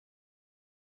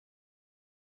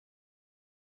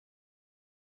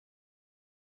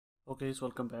Okay, so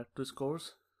welcome back to this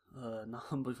course. Now,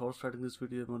 before starting this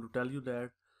video, I want to tell you that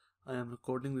I am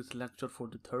recording this lecture for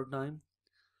the third time.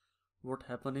 What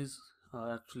happened is,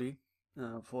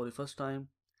 for the first time,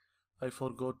 I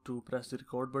forgot to press the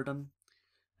record button,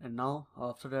 and now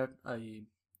after that, I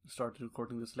started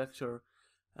recording this lecture,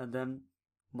 and then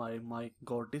my mic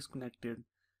got disconnected,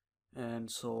 and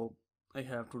so I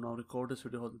have to now record this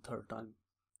video for the third time.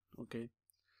 Okay.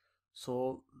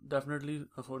 So definitely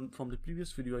from the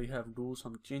previous video I have do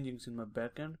some changings in my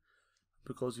backend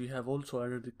because we have also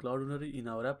added the Cloudinary in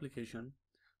our application.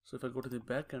 So if I go to the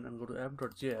backend and go to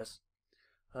app.js,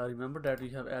 remember that we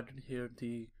have added here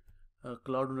the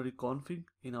Cloudinary config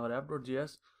in our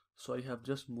app.js. So I have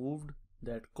just moved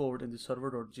that code in the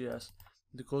server.js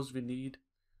because we need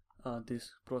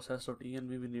this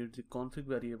process.env, we need the config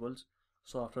variables.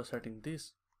 So after setting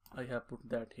this, I have put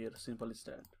that here, simple as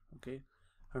that. Okay,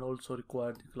 and also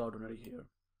require the Cloudinary here.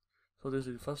 So this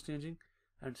is the first changing,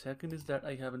 and second is that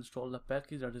I have installed a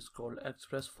package that is called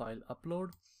express file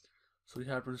upload. So you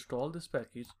have to install this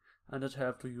package and just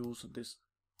have to use this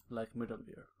like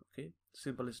middleware. Okay,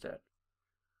 simple as that,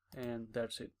 and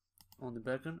that's it on the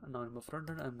backend. And now in my front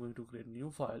end, I'm going to create a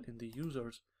new file in the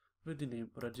users with the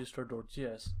name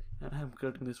register.js, and I'm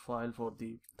creating this file for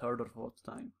the third or fourth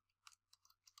time.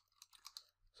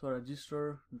 So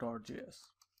register.js.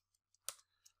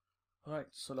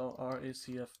 Alright, so now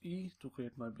RACFE to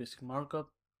create my basic markup,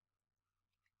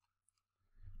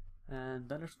 and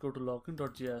then let's go to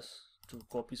login.js to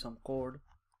copy some code.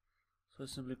 So I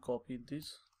simply copy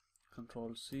this,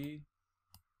 Control C,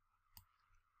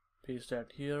 paste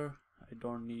that here. I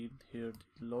don't need here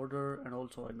the loader, and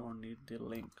also I don't need the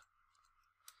link.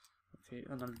 Okay,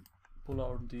 and I'll pull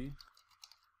out the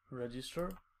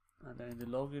register, and then in the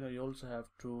login I also have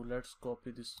to, let's copy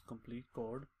this complete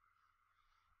code,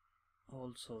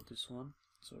 also this one.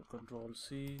 So Control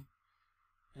C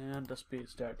and just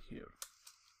paste that here.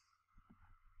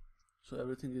 So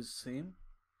everything is same,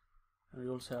 and we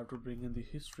also have to bring in the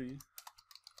history,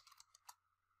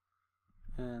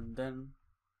 and then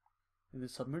in the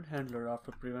submit handler,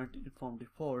 after preventing it from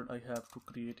default, I have to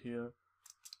create here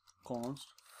const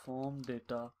form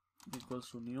data equals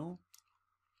to new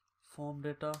form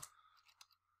data.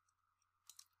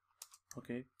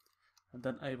 Okay, and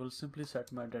then I will simply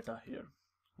set my data here.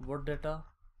 What data?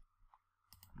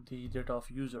 The data of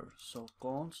user. So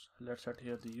const, let's set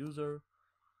here the user.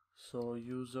 So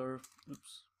user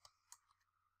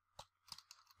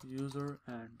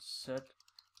and set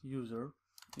user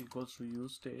equals to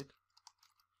use state,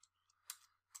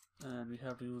 and we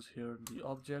have to use here the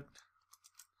object.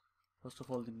 First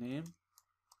of all, the name,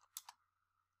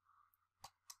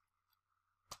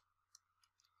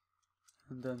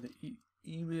 and then the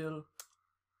email,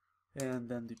 and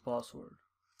then the password.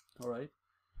 Alright,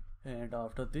 and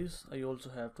after this I also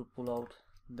have to pull out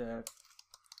that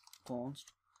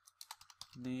const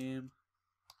name,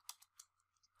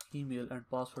 email and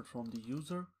password from the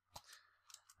user,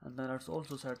 and then let's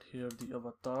also set here the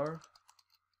avatar,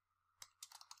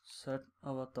 set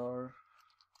avatar,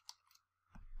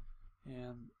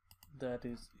 and that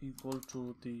is equal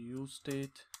to the use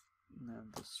state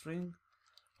and the string.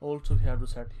 Also we have to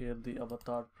set here the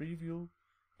avatar preview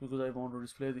because I want to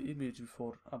display the image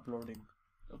before uploading.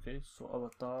 Okay, so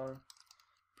avatar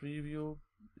preview.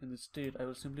 In the state I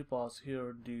will simply pass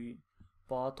here the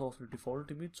path of the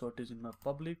default image, so it is in my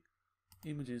public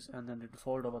images, and then the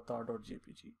default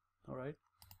avatar.jpg. Alright,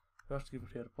 let's give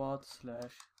it here path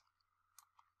slash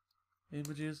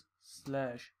images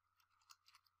slash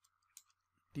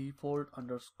default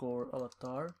underscore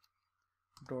avatar.jpg.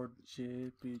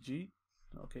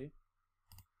 Okay,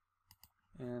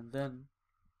 and then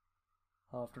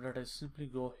after that I simply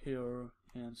go here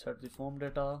and set the form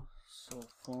data. So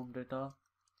form data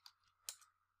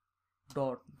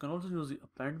dot, you can also use the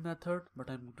append method, but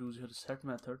I'm going to use here the set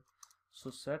method.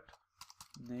 So set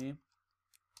name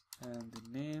and the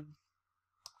name,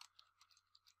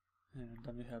 and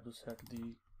then we have to set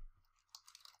the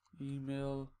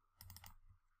email,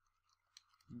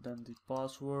 then the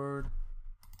password,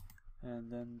 and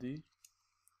then the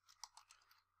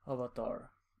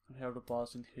avatar. We have to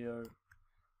pass in here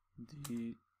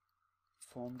the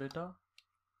form data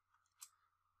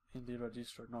in the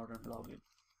register, not in login,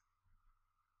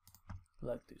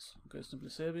 like this. Okay, simply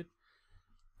save it,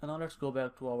 and now let's go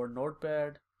back to our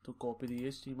notepad to copy the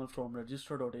HTML from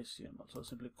register.html. So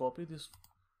simply copy this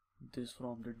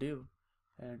from the div,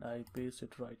 and I paste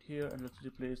it right here, and let's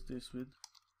replace this with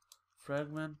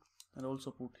fragment, and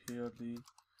also put here the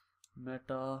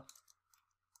meta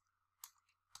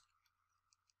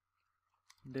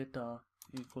data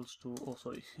equals to, oh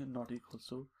sorry, not equals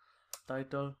to,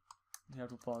 title we have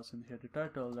to pass in here the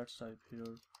title. Let's type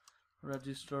here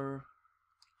register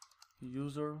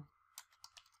user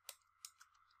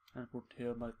and put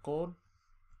here my code.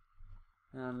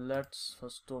 And let's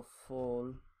first of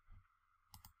all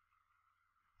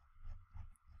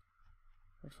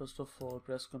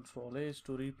press Ctrl H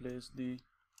to replace the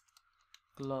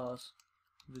class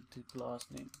with the class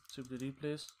name. Simply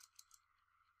replace.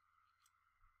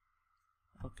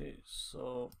 Okay,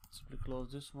 so simply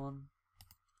close this one,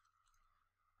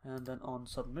 and then on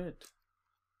submit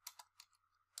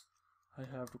I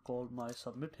have to call my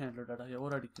submit handler that I have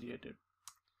already created.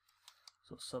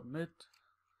 So submit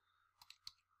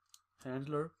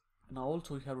handler, and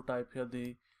also you have to type here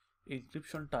the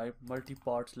encryption type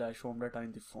multi-part /home data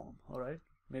in the form. Alright,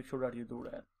 make sure that you do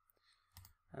that.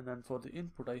 And then for the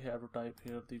input I have to type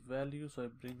here the value, so I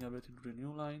bring everything to the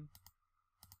new line.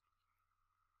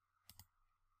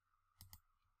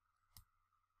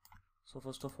 So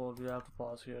first of all we have to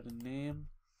pass here the name,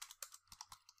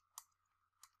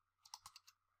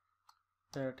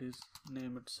 that is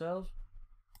name itself,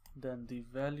 then the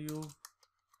value,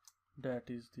 that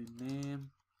is the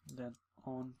name, then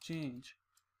on change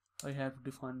I have to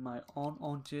define my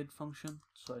on change function,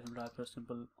 so I can type a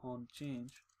simple on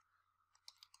change.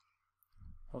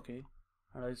 Okay,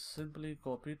 and I simply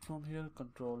copy it from here,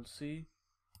 Ctrl C,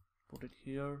 put it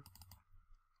here,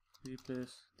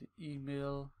 replace the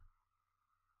email,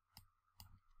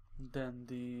 then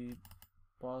the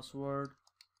password,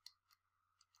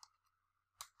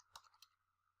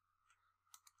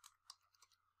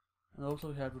 and also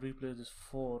we have to replace this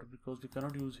 4 because we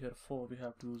cannot use here 4, we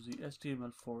have to use the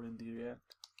HTML4 in the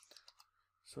React.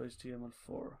 So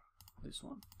HTML4, this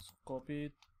one, so copy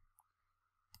it,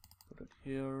 put it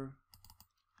here,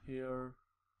 here,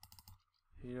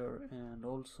 here, and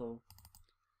also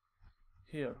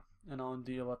here. And on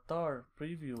the avatar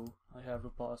preview I have to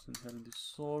pass in here in the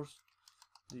source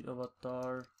the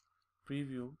avatar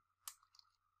preview,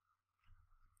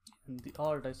 in the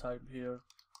alt I type here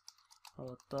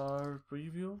avatar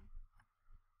preview,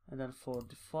 and then for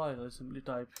the file I simply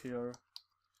type here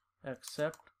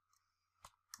accept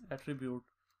attribute,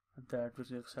 and that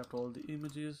will accept all the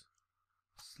images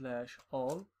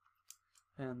 /all,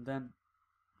 and then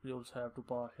we also have to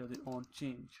pass here the on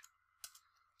change,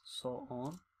 so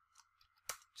on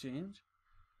change.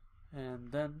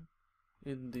 And then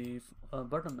in the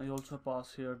button I also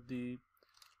pass here the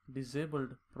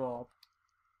disabled prop,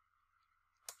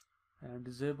 and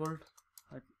disabled,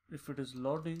 if it is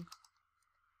loading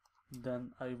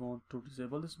then I want to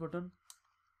disable this button,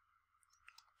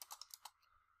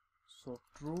 so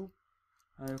true,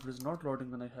 and if it is not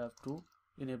loading then I have to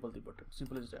enable the button.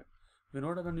 Simple as that. We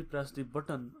know that when we press the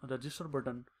button, register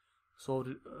button, so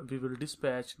we will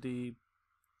dispatch the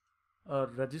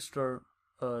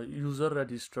user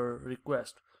register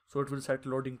request, so it will set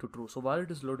loading to true. So while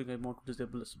it is loading I want to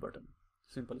disable this button.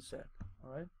 Simple as that.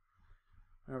 Alright,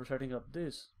 and we're setting up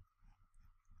this.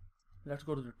 Let's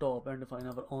go to the top and define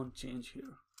our on change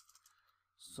here.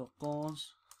 So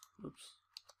cons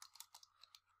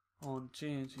on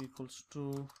change equals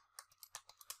to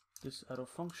this arrow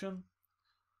function.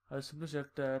 I simply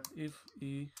check that if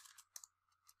e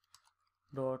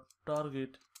dot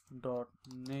target dot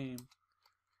name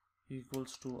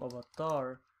equals to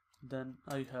avatar, then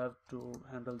I have to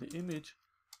handle the image,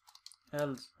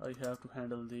 else I have to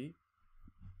handle the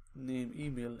name,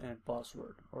 email, and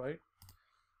password. Alright,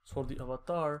 so for the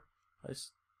avatar I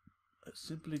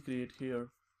simply create here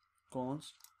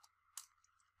const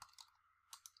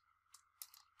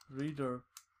reader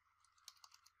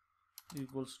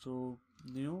equals to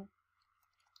new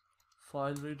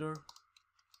file reader.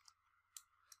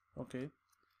 Okay,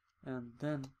 and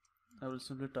then I will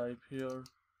simply type here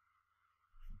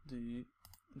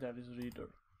that is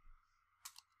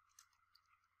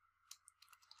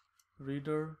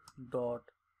reader dot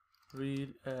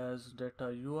read as data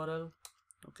URL.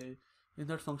 Okay, in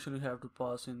that function you have to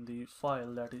pass in the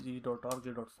file, that is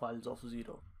e.target.files of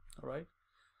 0. Alright,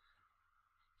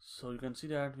 so you can see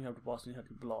that we have to pass in here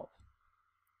the blob.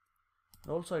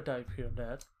 And also I type here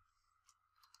that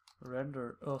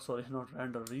reader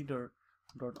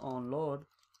dot onload,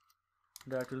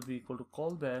 that will be equal to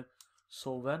callback.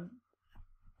 So when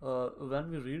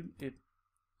we read it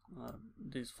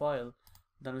this file,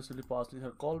 then we simply pass in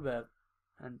here callback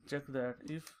and check that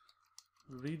if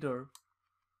reader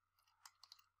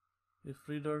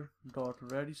dot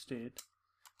ready state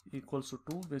equals to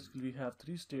 2. Basically we have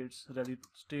 3 states, ready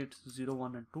states 0,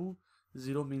 1 and 2.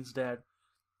 0 means that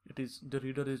the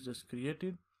reader is just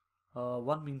created,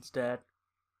 1 means that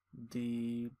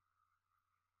it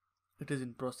is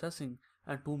in processing,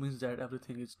 and 2 means that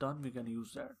everything is done, we can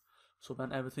use that. So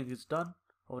when everything is done,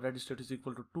 our ready state is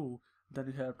equal to 2, then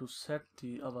we have to set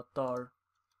the avatar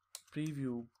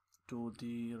preview to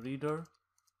the reader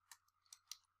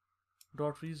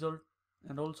dot result,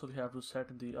 and also we have to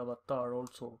set the avatar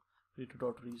also reader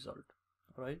dot result.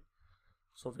 Alright,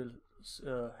 so we'll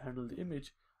handle the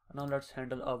image, and now let's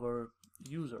handle our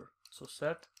user. So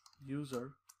set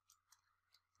user,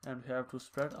 and we have to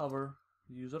spread our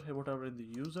user here, whatever in the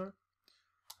user,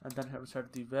 and then have to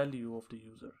set the value of the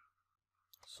user.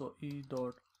 So e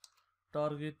dot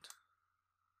target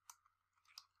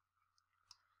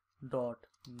dot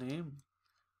name,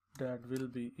 that will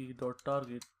be e dot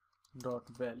target dot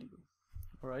value.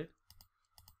 Alright,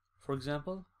 for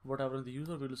example, whatever in the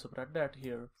user, we will separate that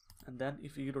here, and then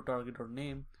if e dot target dot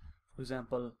name, for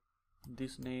example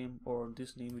this name or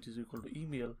this name which is equal to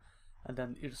email, and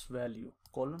then its value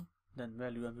column, then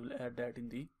value, and we will add that in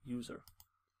the user.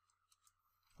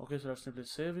 Okay, so let's simply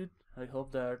save it. I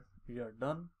hope that we are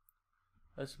done.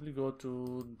 I simply go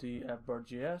to the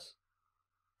app.js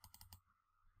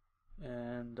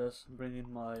and just bring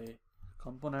in my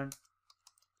component.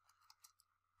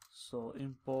 So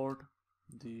import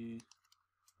the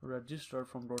register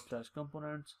from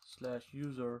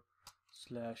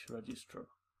 .components/user/register,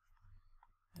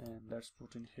 and let's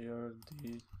put in here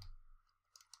the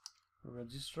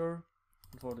register.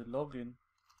 For the login,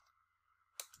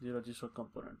 the register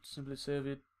component. Simply save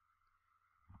it,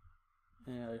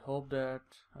 and I hope that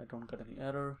I don't get any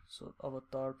error. So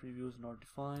avatar preview is not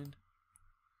defined,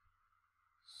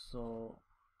 so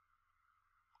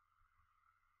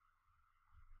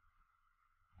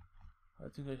I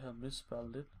think I have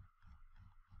misspelled it.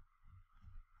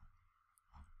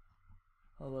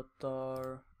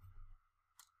 Avatar,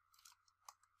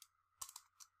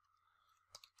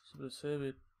 so we'll save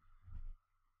it,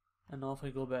 and now if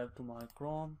I go back to my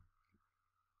Chrome,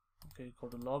 okay, go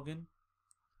to login,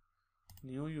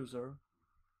 new user,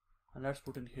 and let's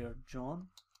put in here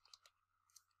John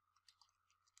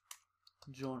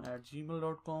at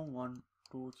gmail.com.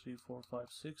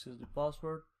 123456 is the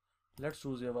password. Let's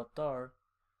choose the avatar,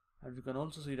 and you can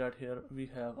also see that here we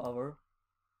have our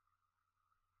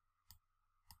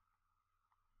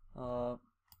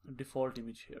default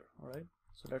image here. Alright,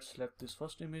 so let's select this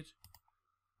first image,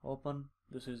 open.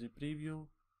 This is the preview.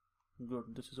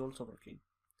 Good, this is also working.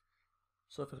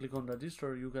 So if I click on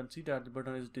register, you can see that the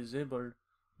button is disabled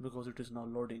because it is now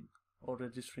loading or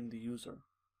registering the user.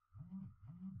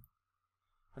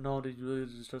 And now the user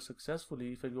is registered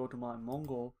successfully. If I go to my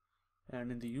Mongo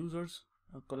and in the users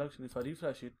collection, if I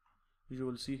refresh it, you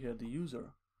will see here the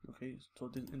user. Okay, so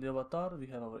this, in the avatar we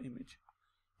have our image.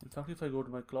 In fact, if I go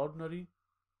to my Cloudinary,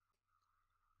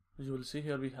 you will see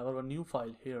here we have our new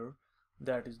file here,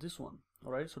 that is this one.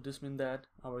 Alright, so this means that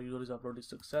our user is uploaded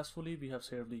successfully. We have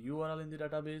saved the URL in the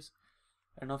database,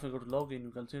 and now if I go to login,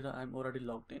 you can see that I'm already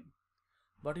logged in.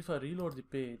 But if I reload the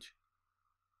page,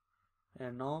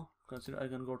 and now consider I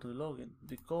can go to the login,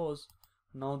 because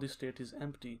now the state is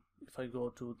empty. If I go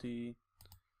to the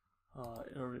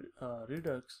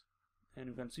Redux, and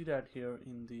you can see that here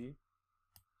in the,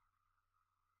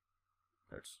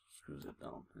 let's screw it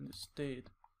down, in the state,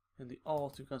 in the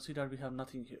auth, you can see that we have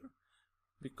nothing here,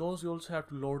 because we also have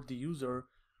to load the user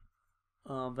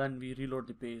when we reload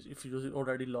the page if the user is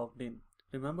already logged in.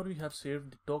 Remember, we have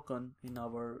saved the token in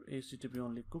our HTTP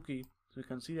only cookie, so you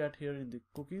can see that here in the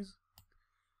cookies,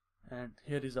 and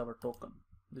here is our token.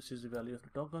 This is the value of the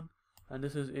token, and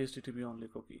this is HTTP only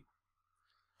cookie.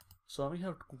 So we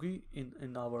have cookie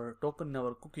in our token, in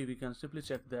our cookie. We can simply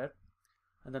check that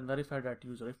and then verify that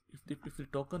user. If the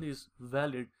token is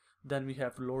valid, then we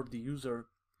have to load the user,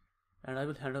 and I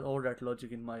will handle all that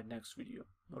logic in my next video.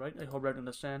 Alright, I hope that you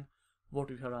understand what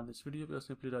we have done in this video. We will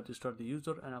simply register the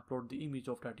user and upload the image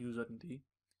of that user in the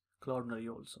Cloudinary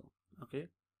also. Okay,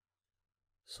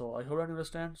 so I hope that you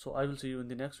understand. So I will see you in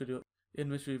the next video, in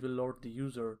which we will load the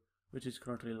user which is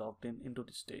currently logged in into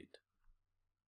the state.